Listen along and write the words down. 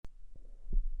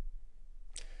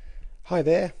Hi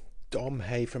there, Dom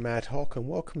Hay from Ad Hoc, and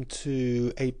welcome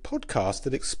to a podcast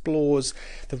that explores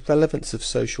the relevance of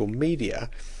social media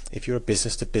if you're a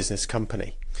business to business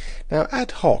company. Now,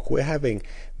 Ad Hoc, we're having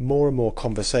more and more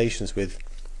conversations with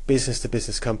business to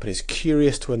business companies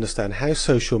curious to understand how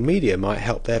social media might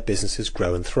help their businesses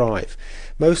grow and thrive.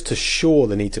 Most are sure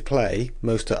they need to play,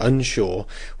 most are unsure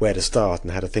where to start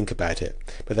and how to think about it,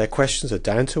 but their questions are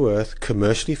down to earth,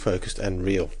 commercially focused, and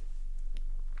real.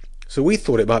 So we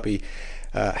thought it might be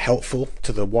helpful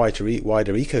to the wider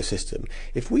ecosystem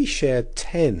if we shared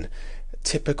 10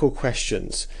 typical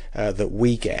questions that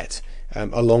we get,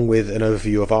 along with an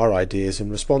overview of our ideas and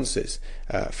responses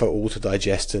for all to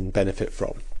digest and benefit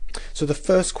from. So the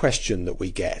first question that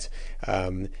we get,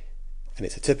 and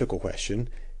it's a typical question: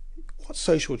 what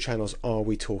social channels are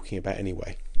we talking about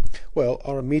anyway? Well,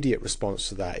 our immediate response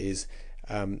to that is,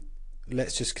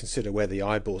 let's just consider where the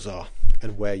eyeballs are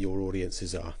and where your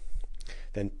audiences are.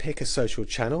 Then pick a social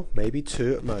channel, maybe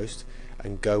two at most,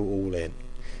 and go all in.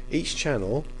 Each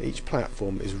channel, each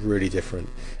platform is really different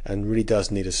and really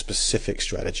does need a specific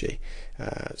strategy.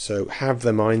 So have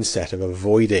the mindset of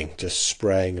avoiding just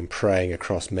spraying and praying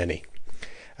across many.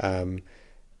 So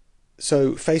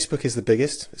Facebook is the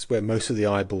biggest. It's where most of the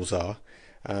eyeballs are,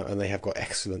 and they have got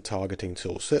excellent targeting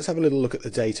tools. So let's have a little look at the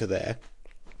data there,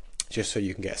 just so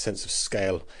you can get a sense of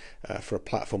scale for a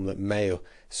platform that may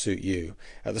suit you.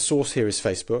 The source here is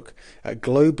Facebook.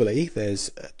 Globally,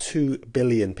 there's 2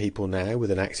 billion people now with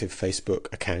an active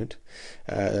Facebook account.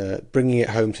 Bringing it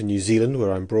home to New Zealand,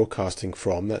 where I'm broadcasting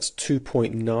from, that's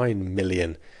 2.9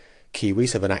 million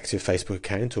Kiwis have an active Facebook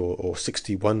account, or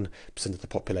 61% of the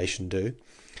population do.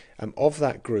 Of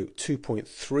that group,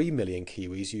 2.3 million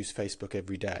Kiwis use Facebook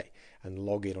every day and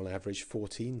log in on average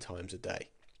 14 times a day.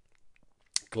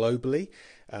 Globally,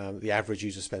 the average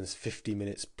user spends 50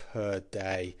 minutes per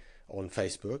day on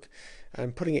Facebook.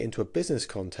 And putting it into a business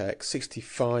context,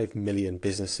 65 million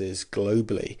businesses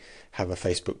globally have a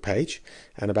Facebook page,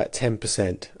 and about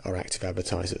 10% are active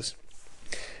advertisers.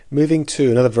 Moving to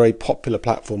another very popular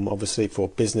platform, obviously for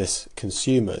business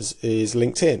consumers, is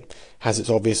LinkedIn. Has its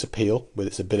obvious appeal with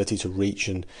its ability to reach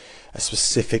a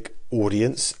specific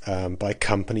audience by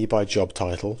company, by job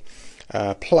title.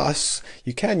 Plus,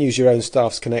 you can use your own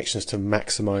staff's connections to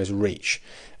maximize reach.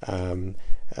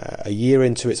 A year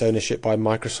into its ownership by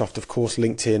Microsoft, of course,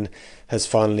 LinkedIn has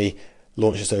finally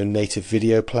launched its own native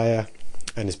video player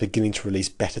and is beginning to release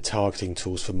better targeting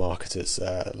tools for marketers,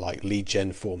 like lead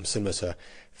gen forms, similar to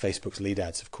Facebook's lead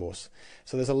ads, of course.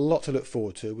 So there's a lot to look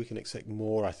forward to. We can expect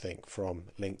more, I think, from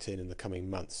LinkedIn in the coming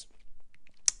months.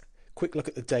 Quick look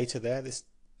at the data there. This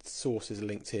source is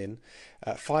LinkedIn.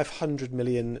 500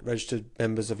 million registered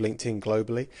members of LinkedIn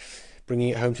globally. Bringing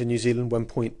it home to New Zealand,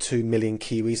 1.2 million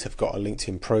Kiwis have got a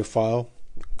LinkedIn profile.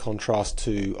 Contrast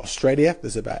to Australia,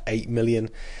 there's about 8 million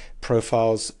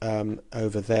profiles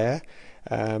over there.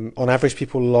 On average,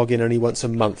 people log in only once a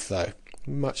month, though.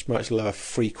 Much lower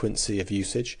frequency of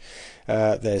usage.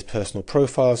 There's personal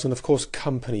profiles and, of course,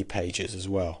 company pages as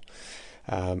well.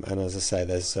 And as I say,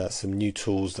 there's some new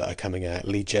tools that are coming out.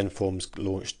 Lead gen forms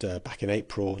launched back in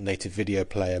April, native video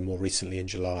player more recently in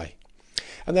July.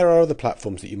 And there are other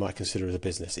platforms that you might consider as a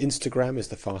business. Instagram is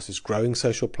the fastest growing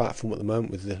social platform at the moment,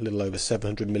 with a little over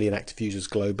 700 million active users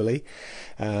globally.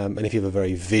 And if you have a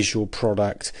very visual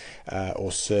product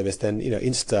or service, then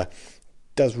Insta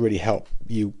does really help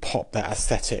you pop that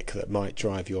aesthetic that might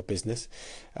drive your business.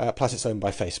 Plus, it's owned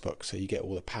by Facebook, so you get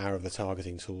all the power of the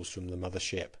targeting tools from the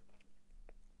mothership.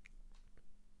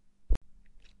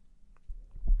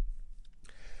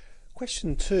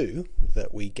 Question 2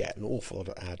 that we get an awful lot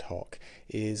at Ad Hoc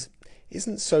is,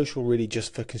 isn't social really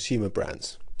just for consumer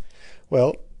brands?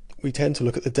 Well, we tend to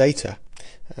look at the data,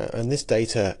 and this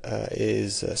data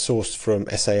is sourced from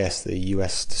SAS, the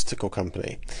US statistical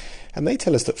company, and they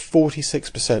tell us that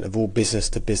 46% of all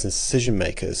business-to-business decision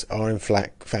makers are in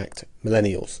fact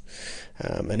millennials,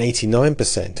 and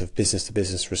 89% of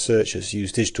business-to-business researchers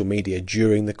use digital media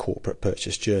during the corporate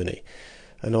purchase journey.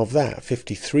 And of that,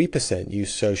 53%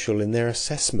 use social in their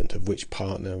assessment of which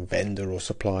partner, vendor or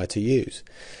supplier to use.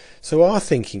 So our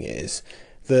thinking is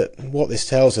that what this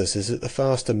tells us is that the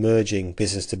fast emerging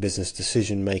business-to-business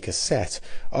decision maker set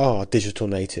are digital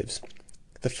natives,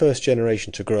 the first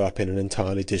generation to grow up in an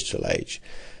entirely digital age.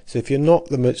 So if they're not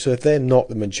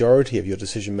the majority of your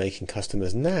decision-making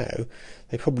customers now,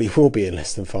 they probably will be in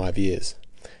less than 5 years.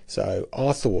 So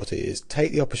our thought is,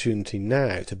 take the opportunity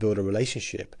now to build a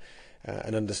relationship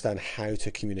and understand how to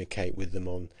communicate with them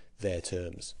on their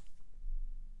terms.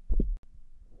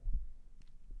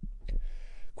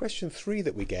 Question 3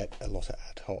 that we get a lot at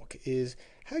Ad Hoc is,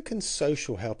 how can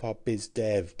social help our biz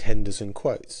dev tenders and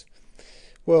quotes?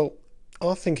 Well,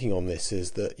 our thinking on this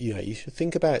is that you should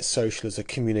think about social as a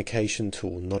communication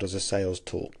tool, not as a sales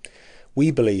tool. We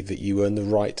believe that you earn the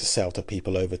right to sell to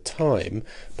people over time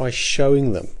by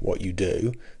showing them what you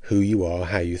do, who you are,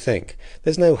 how you think.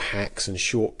 There's no hacks and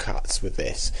shortcuts with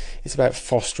this. It's about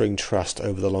fostering trust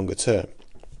over the longer term.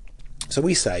 So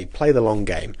we say play the long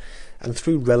game, and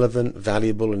through relevant,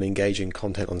 valuable and engaging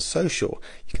content on social,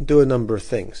 you can do a number of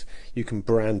things. You can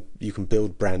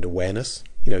build brand awareness,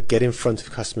 get in front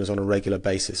of customers on a regular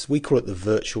basis. We call it the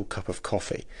virtual cup of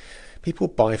coffee. People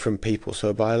buy from people,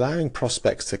 so by allowing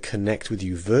prospects to connect with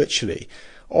you virtually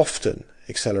often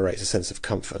accelerates a sense of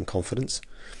comfort and confidence.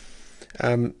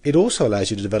 It also allows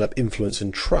you to develop influence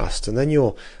and trust, and then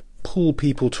you'll pull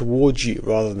people towards you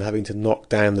rather than having to knock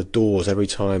down the doors every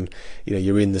time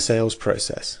you're in the sales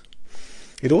process.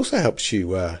 It also helps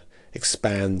you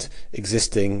expand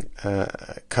existing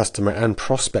customer and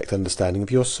prospect understanding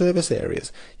of your service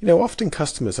areas. Often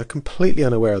customers are completely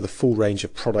unaware of the full range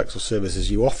of products or services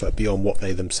you offer beyond what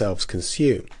they themselves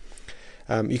consume.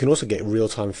 You can also get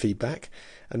real-time feedback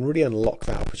and really unlock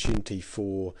that opportunity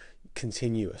for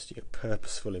continuous,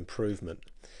 purposeful improvement.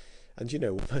 And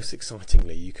most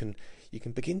excitingly, you can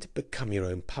begin to become your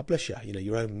own publisher,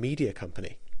 your own media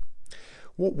company.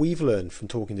 What we've learned from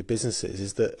talking to businesses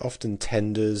is that often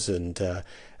tenders and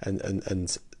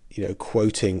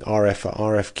quoting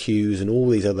RFQs and all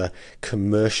these other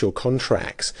commercial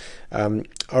contracts are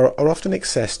often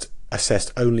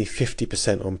assessed only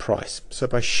 50% on price. So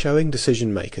by showing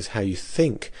decision makers how you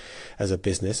think as a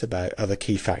business about other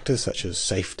key factors such as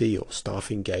safety or staff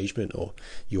engagement or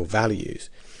your values,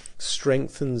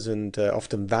 strengthens and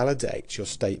often validates your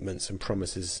statements and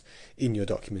promises in your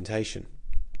documentation.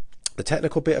 The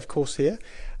technical bit, of course, here,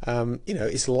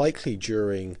 it's likely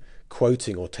during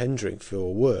quoting or tendering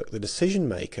for work, the decision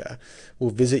maker will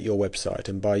visit your website,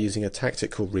 and by using a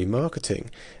tactic called remarketing,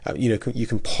 you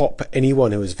can pop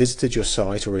anyone who has visited your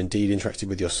site or indeed interacted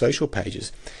with your social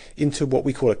pages into what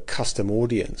we call a custom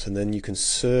audience, and then you can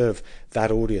serve that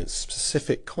audience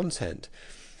specific content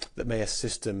that may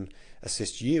assist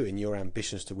you in your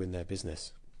ambitions to win their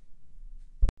business.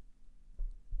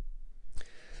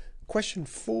 Question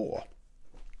 4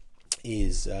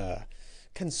 is,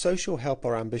 can social help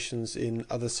our ambitions in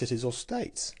other cities or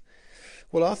states?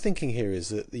 Well, our thinking here is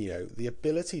that the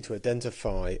ability to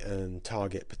identify and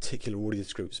target particular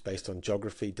audience groups based on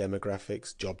geography,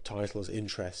 demographics, job titles,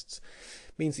 interests,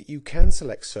 means that you can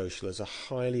select social as a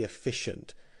highly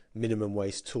efficient minimum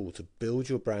waste tool to build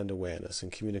your brand awareness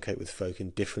and communicate with folk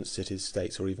in different cities,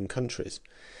 states, or even countries.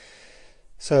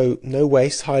 So no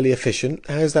waste, highly efficient.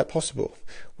 How is that possible?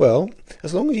 Well,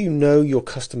 as long as you know your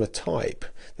customer type,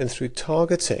 then through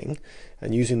targeting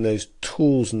and using those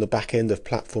tools in the back end of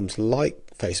platforms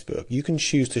like Facebook, you can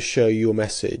choose to show your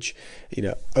message,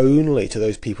 only to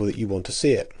those people that you want to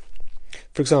see it.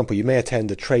 For example, you may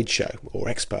attend a trade show or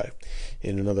expo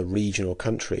in another region or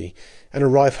country and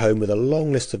arrive home with a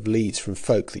long list of leads from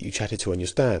folk that you chatted to on your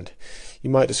stand. You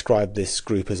might describe this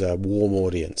group as a warm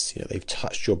audience. They've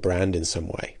touched your brand in some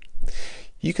way.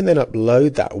 You can then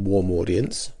upload that warm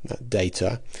audience, that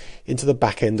data, into the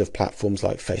back end of platforms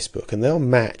like Facebook, and they'll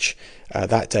match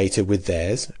that data with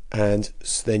theirs, and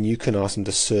then you can ask them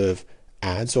to serve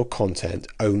ads or content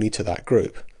only to that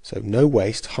group. So no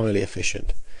waste, highly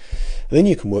efficient. And then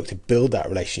you can work to build that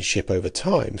relationship over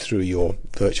time through your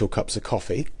virtual cups of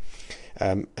coffee,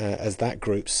 as that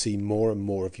group see more and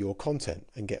more of your content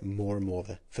and get more and more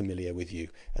familiar with you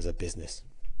as a business.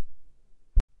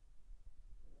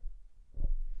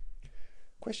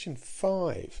 Question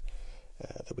 5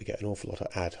 that we get an awful lot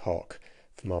of ad hoc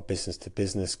from our business to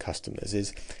business customers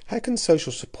is, how can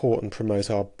social support and promote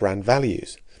our brand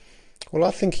values? Well,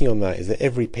 our thinking on that is that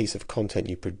every piece of content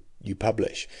you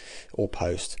publish or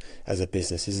post as a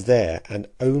business is there, and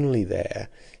only there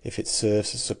if it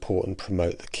serves to support and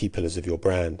promote the key pillars of your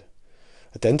brand.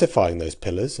 Identifying those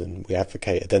pillars, and we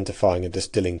advocate identifying and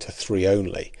distilling to 3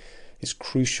 only, is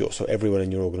crucial so everyone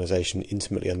in your organization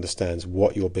intimately understands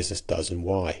what your business does and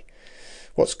why.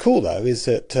 What's cool though is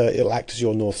that it'll act as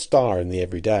your North Star in the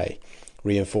everyday,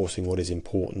 reinforcing what is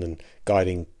important and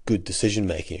guiding good decision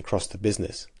making across the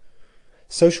business.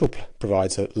 Social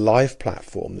provides a live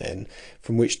platform then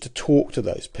from which to talk to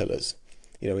those pillars,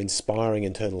 inspiring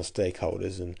internal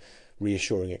stakeholders and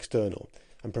reassuring external,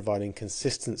 and providing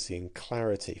consistency and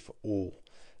clarity for all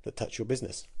that touch your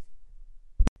business.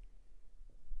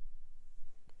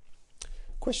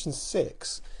 Question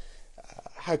 6,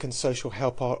 how can social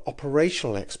help our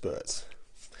operational experts?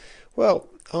 Well,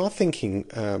 our thinking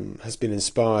has been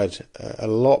inspired a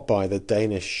lot by the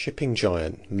Danish shipping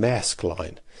giant Maersk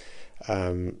Line,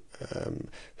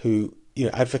 who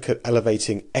advocate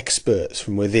elevating experts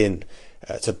from within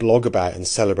to blog about and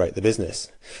celebrate the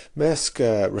business. Maersk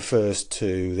refers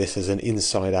to this as an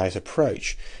inside-out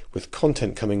approach, with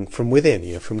content coming from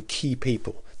within, from key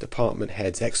people, department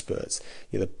heads, experts,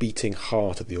 the beating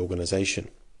heart of the organisation.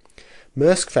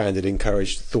 Maersk found it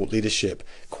encouraged thought leadership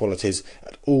qualities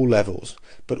at all levels,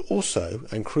 but also,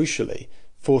 and crucially,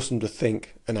 forced them to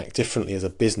think and act differently as a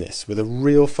business, with a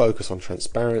real focus on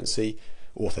transparency,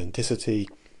 authenticity,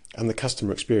 and the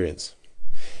customer experience.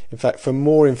 In fact, for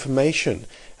more information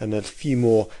and a few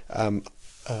more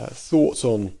thoughts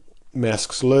on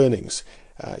Maersk's learnings,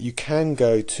 you can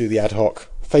go to the Ad Hoc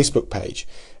Facebook page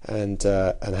and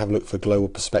have a look for Global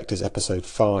Perspectives episode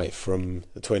 5 from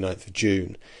the 29th of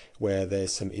June, where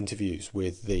there's some interviews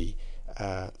with the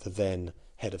then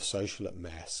head of social at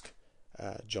Maersk,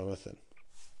 Jonathan.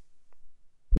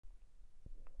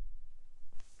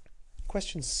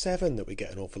 Question 7 that we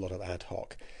get an awful lot of ad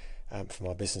hoc from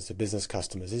our business-to-business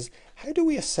customers is, how do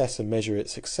we assess and measure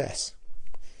its success?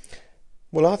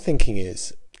 Well, our thinking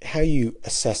is how you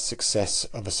assess success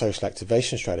of a social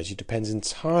activation strategy depends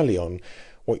entirely on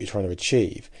what you're trying to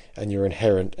achieve and your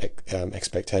inherent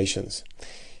expectations.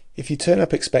 If you turn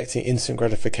up expecting instant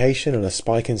gratification and a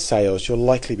spike in sales, you'll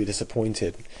likely be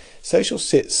disappointed. Social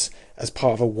sits as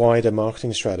part of a wider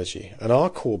marketing strategy, and our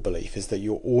core belief is that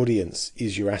your audience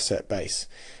is your asset base.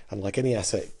 And like any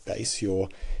asset base, you're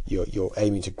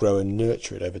aiming to grow and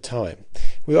nurture it over time.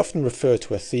 We often refer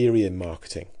to a theory in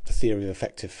marketing, the theory of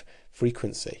effective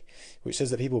frequency, which says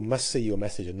that people must see your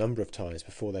message a number of times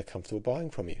before they're comfortable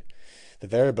buying from you. The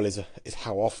variable is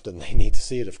how often they need to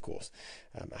see it, of course.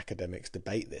 Academics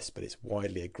debate this, but it's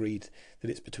widely agreed that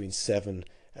it's between 7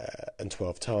 and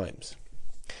 12 times.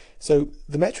 So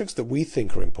the metrics that we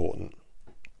think are important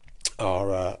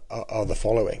are the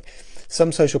following.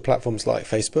 Some social platforms like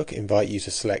Facebook invite you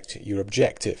to select your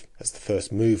objective as the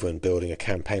first move when building a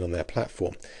campaign on their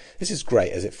platform. This is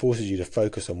great as it forces you to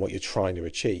focus on what you're trying to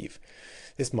achieve.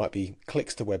 This might be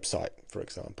clicks to website, for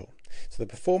example. So the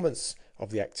performance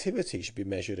of the activity should be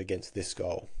measured against this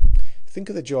goal. Think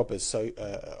of the job of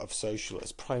social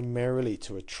as primarily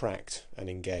to attract and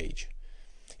engage.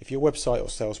 If your website or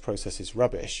sales process is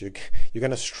rubbish, you're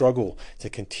going to struggle to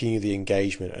continue the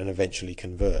engagement and eventually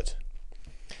convert.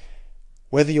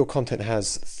 Whether your content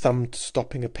has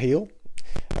thumb-stopping appeal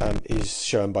is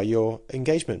shown by your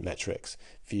engagement metrics,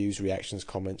 views, reactions,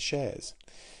 comments, shares.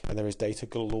 And there is data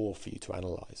galore for you to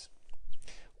analyze.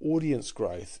 Audience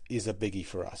growth is a biggie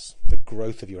for us, the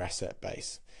growth of your asset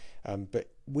base. But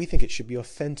we think it should be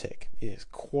authentic. It's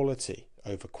quality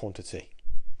over quantity.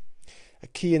 A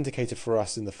key indicator for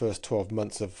us in the first 12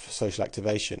 months of social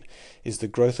activation is the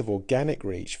growth of organic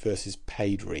reach versus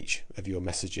paid reach of your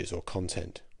messages or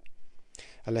content.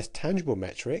 A less tangible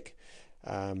metric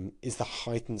is the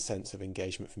heightened sense of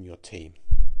engagement from your team,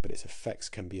 but its effects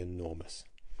can be enormous.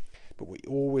 But we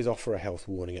always offer a health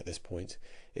warning at this point.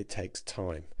 It takes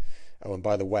time. Oh, and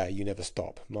by the way, you never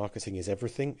stop. Marketing is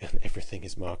everything, and everything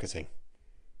is marketing.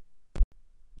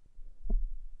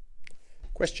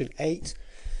 Question 8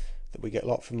 that we get a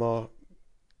lot from our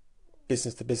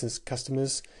business-to-business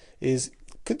customers is,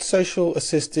 could social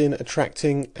assist in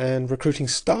attracting and recruiting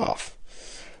staff?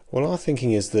 Well, our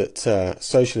thinking is that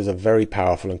social is a very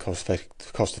powerful and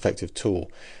cost-effective tool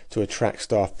to attract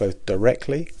staff both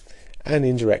directly and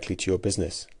indirectly to your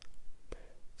business.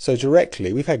 So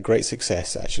directly, we've had great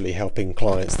success actually helping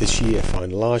clients this year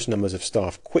find large numbers of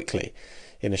staff quickly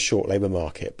in a short labour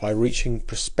market by reaching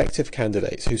prospective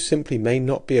candidates who simply may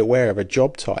not be aware of a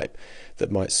job type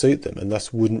that might suit them and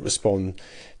thus wouldn't respond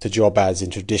to job ads in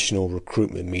traditional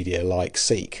recruitment media like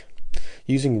Seek.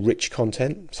 Using rich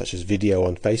content, such as video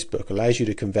on Facebook, allows you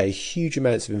to convey huge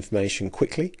amounts of information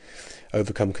quickly,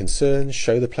 overcome concerns,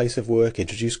 show the place of work,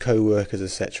 introduce co-workers,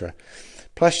 etc.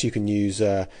 Plus, you can use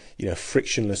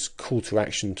frictionless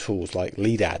call-to-action tools like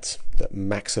lead ads that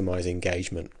maximize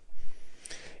engagement.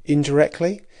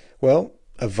 Indirectly, well,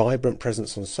 a vibrant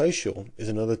presence on social is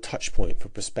another touch point for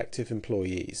prospective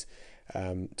employees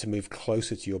to move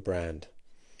closer to your brand,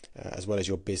 as well as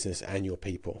your business and your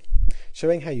people.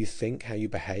 Showing how you think, how you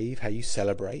behave, how you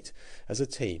celebrate as a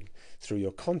team through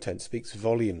your content speaks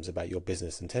volumes about your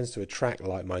business and tends to attract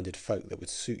like-minded folk that would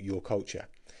suit your culture.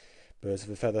 Birds of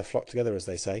a feather flock together, as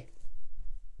they say.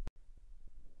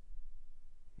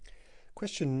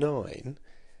 Question 9.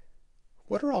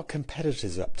 What are our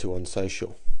competitors up to on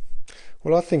social?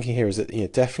 Well, our thinking here is that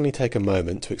definitely take a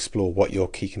moment to explore what your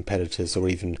key competitors or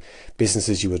even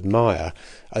businesses you admire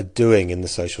are doing in the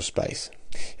social space.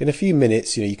 In a few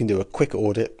minutes, you can do a quick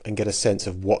audit and get a sense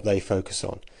of what they focus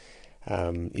on,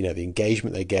 the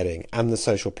engagement they're getting and the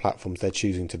social platforms they're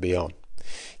choosing to be on.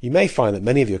 You may find that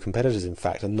many of your competitors, in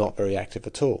fact, are not very active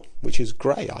at all, which is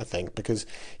great, I think, because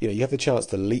you have the chance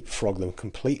to leapfrog them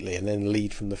completely and then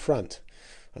lead from the front.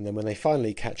 And then when they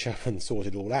finally catch up and sort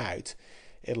it all out,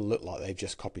 it'll look like they've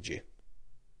just copied you.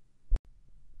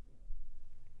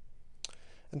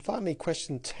 And finally,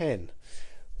 question 10.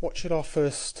 What should our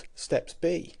first steps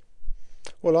be?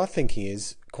 Well, our thinking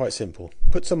is quite simple.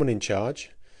 Put someone in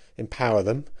charge, empower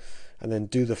them, and then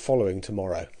do the following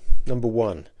tomorrow. Number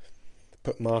 1,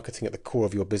 put marketing at the core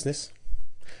of your business.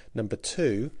 Number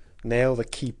 2, nail the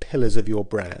key pillars of your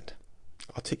brand.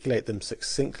 Articulate them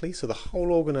succinctly so the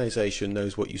whole organization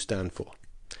knows what you stand for.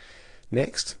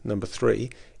 Next, number 3,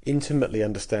 intimately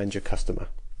understand your customer.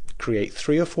 Create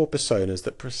 3 or 4 personas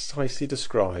that precisely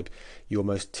describe your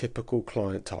most typical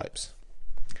client types.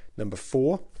 Number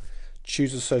 4,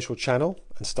 choose a social channel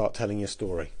and start telling your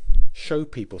story. Show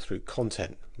people through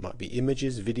content, might be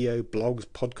images, video, blogs,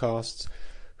 podcasts,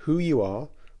 who you are,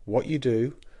 what you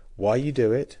do, why you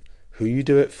do it, who you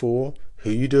do it for,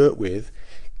 who you do it with.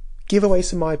 Give away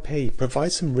some IP,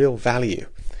 provide some real value,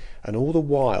 and all the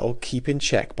while keep in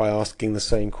check by asking the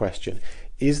same question.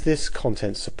 Is this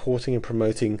content supporting and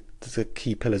promoting the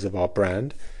key pillars of our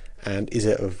brand, and is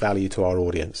it of value to our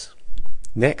audience?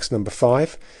 Next, number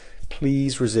 5,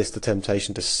 please resist the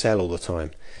temptation to sell all the time.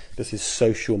 This is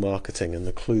social marketing, and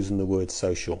the clue's in the word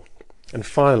social. And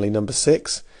finally, number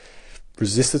 6,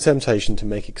 resist the temptation to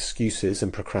make excuses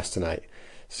and procrastinate.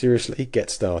 Seriously, get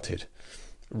started.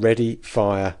 Ready,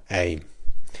 fire, aim.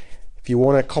 If you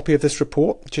want a copy of this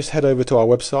report, just head over to our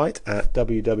website at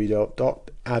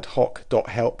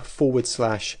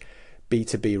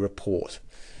www.adhoc.help/B2B report.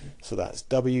 So that's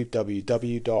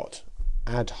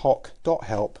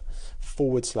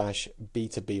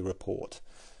www.adhoc.help/B2B report.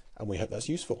 And we hope that's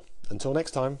useful. Until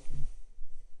next time.